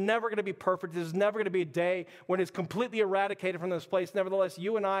granted, we're never going to be perfect. There's never going to be a day when it's completely eradicated from this place. Nevertheless,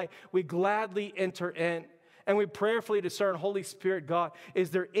 you and I, we gladly enter in. And we prayerfully discern, Holy Spirit, God, is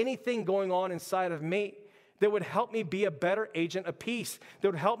there anything going on inside of me that would help me be a better agent of peace, that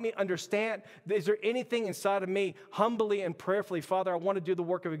would help me understand? Is there anything inside of me, humbly and prayerfully, Father, I want to do the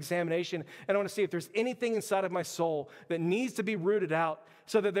work of examination, and I want to see if there's anything inside of my soul that needs to be rooted out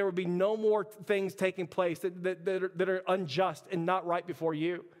so that there would be no more things taking place that are unjust and not right before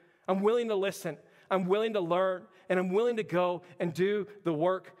you. I'm willing to listen, I'm willing to learn, and I'm willing to go and do the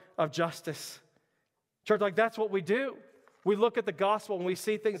work of justice. Church, like, that's what we do. We look at the gospel and we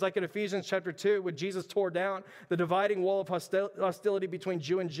see things like in Ephesians chapter 2, when Jesus tore down the dividing wall of hostility between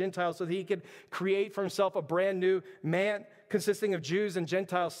Jew and Gentile so that he could create for himself a brand new man consisting of Jews and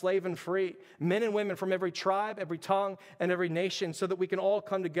Gentiles, slave and free, men and women from every tribe, every tongue, and every nation, so that we can all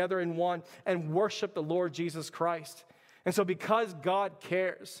come together in one and worship the Lord Jesus Christ. And so because God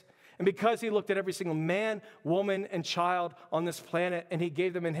cares, and because he looked at every single man, woman, and child on this planet, and he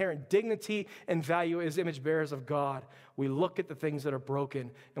gave them inherent dignity and value as image bearers of God, we look at the things that are broken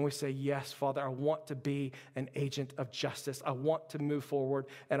and we say, yes, Father, I want to be an agent of justice. I want to move forward,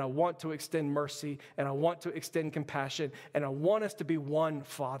 and I want to extend mercy, and I want to extend compassion, and I want us to be one,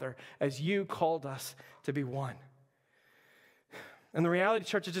 Father, as you called us to be one. And the reality,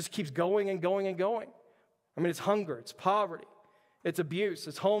 church, it just keeps going and going and going. I mean, it's hunger, it's poverty, it's abuse,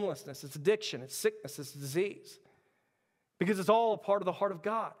 it's homelessness, it's addiction, it's sickness, it's disease. Because it's all a part of the heart of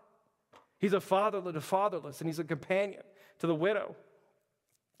God. He's a father to the fatherless, and he's a companion to the widow.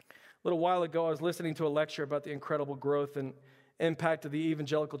 A little while ago, I was listening to a lecture about the incredible growth and impact of the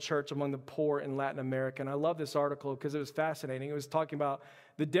evangelical church among the poor in Latin America. And I love this article because it was fascinating. It was talking about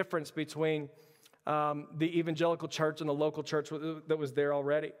the difference between the evangelical church and the local church that was there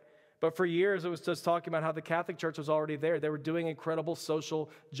already. But for years, it was just talking about how the Catholic Church was already there. They were doing incredible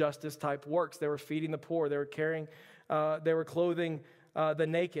social justice type works. They were feeding the poor. They were caring. They were clothing the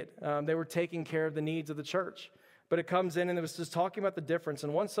naked. They were taking care of the needs of the church. But it comes in and it was just talking about the difference.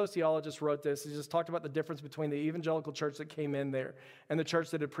 And one sociologist wrote this. He just talked about the difference between the evangelical church that came in there and the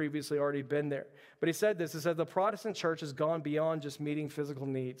church that had previously already been there. But he said this. He said the Protestant church has gone beyond just meeting physical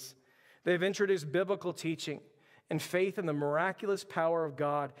needs. They've introduced biblical teaching and faith in the miraculous power of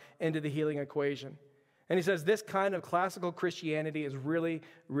God into the healing equation. And he says this kind of classical Christianity is really,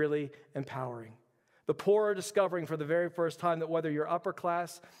 really empowering. The poor are discovering for the very first time that whether you're upper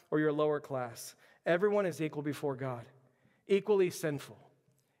class or you're lower class, everyone is equal before God, equally sinful,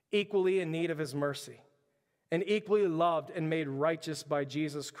 equally in need of his mercy, and equally loved and made righteous by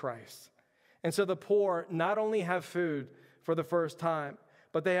Jesus Christ. And so the poor not only have food for the first time,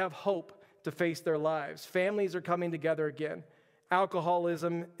 but they have hope to face their lives. Families are coming together again.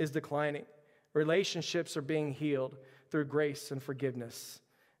 Alcoholism is declining. Relationships are being healed through grace and forgiveness,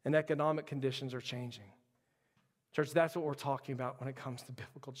 and economic conditions are changing. Church, that's what we're talking about when it comes to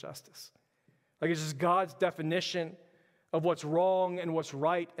biblical justice. Like, it's just God's definition of what's wrong and what's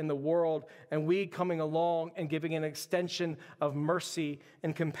right in the world, and we coming along and giving an extension of mercy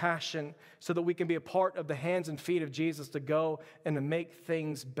and compassion so that we can be a part of the hands and feet of Jesus to go and to make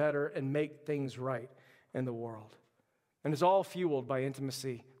things better and make things right in the world. And it's all fueled by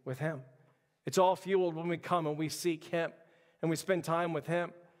intimacy with him. It's all fueled when we come and we seek him and we spend time with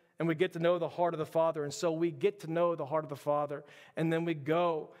him and we get to know the heart of the Father. And so we get to know the heart of the Father, and then we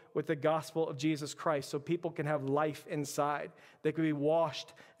go with the gospel of Jesus Christ so people can have life inside. They can be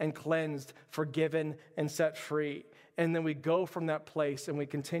washed and cleansed, forgiven and set free. And then we go from that place and we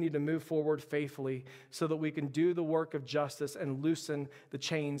continue to move forward faithfully so that we can do the work of justice and loosen the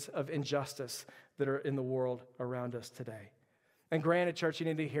chains of injustice that are in the world around us today. And granted, church, you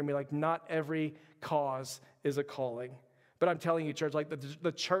need to hear me, like, not every cause is a calling. But I'm telling you, church, like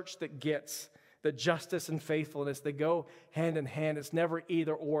the church that gets that justice and faithfulness, they go hand in hand. It's never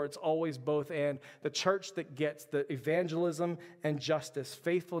either or, it's always both and. The church that gets the evangelism and justice,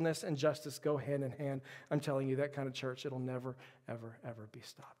 faithfulness and justice go hand in hand. I'm telling you, that kind of church, it'll never, ever, ever be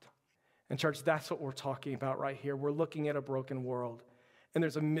stopped. And church, that's what we're talking about right here. We're looking at a broken world, and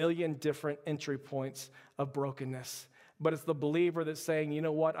there's a million different entry points of brokenness. But it's the believer that's saying, you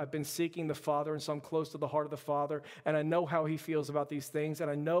know what, I've been seeking the Father, and so I'm close to the heart of the Father, and I know how he feels about these things, and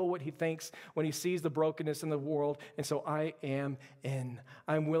I know what he thinks when he sees the brokenness in the world, and so I am in.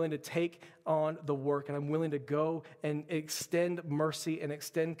 I'm willing to take on the work, and I'm willing to go and extend mercy and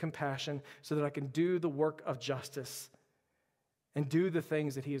extend compassion so that I can do the work of justice and do the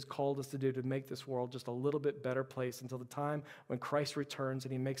things that he has called us to do to make this world just a little bit better place until the time when Christ returns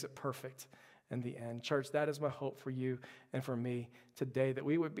and he makes it perfect in the end. Church, that is my hope for you and for me today, that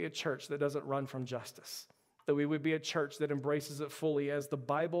we would be a church that doesn't run from justice, that we would be a church that embraces it fully as the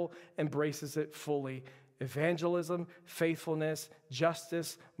Bible embraces it fully. Evangelism, faithfulness,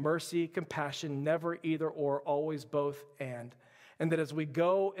 justice, mercy, compassion, never either or, always both and. And that as we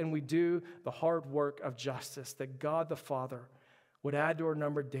go and we do the hard work of justice, that God the Father would add to our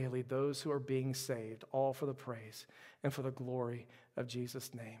number daily those who are being saved, all for the praise and for the glory of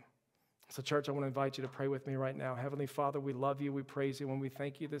Jesus' name. So, church, I want to invite you to pray with me right now. Heavenly Father, we love you, we praise you, and we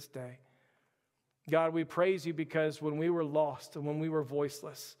thank you this day. God, we praise you because when we were lost and when we were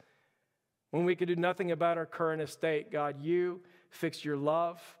voiceless, when we could do nothing about our current estate, God, you fixed your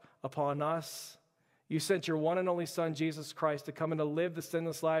love upon us. You sent your one and only Son, Jesus Christ, to come and to live the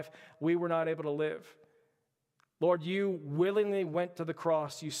sinless life we were not able to live. Lord, you willingly went to the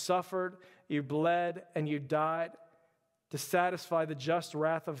cross. You suffered, you bled, and you died to satisfy the just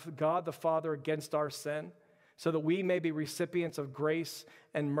wrath of God the Father against our sin, so that we may be recipients of grace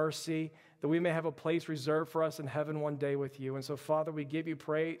and mercy, that we may have a place reserved for us in heaven one day with you. And so, Father, we give you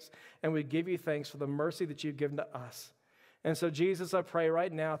praise and we give you thanks for the mercy that you've given to us. And so, Jesus, I pray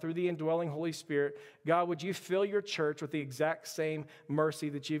right now through the indwelling Holy Spirit, God, would you fill your church with the exact same mercy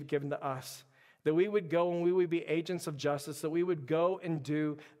that you've given to us? That we would go and we would be agents of justice, that we would go and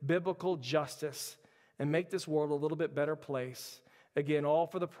do biblical justice and make this world a little bit better place. Again, all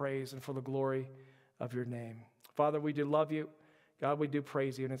for the praise and for the glory of your name. Father, we do love you. God, we do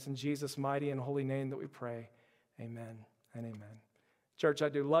praise you. And it's in Jesus' mighty and holy name that we pray. Amen and amen. Church, I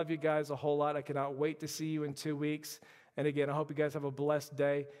do love you guys a whole lot. I cannot wait to see you in 2 weeks. And again, I hope you guys have a blessed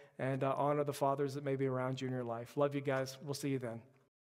day and honor the fathers that may be around you in your life. Love you guys. We'll see you then.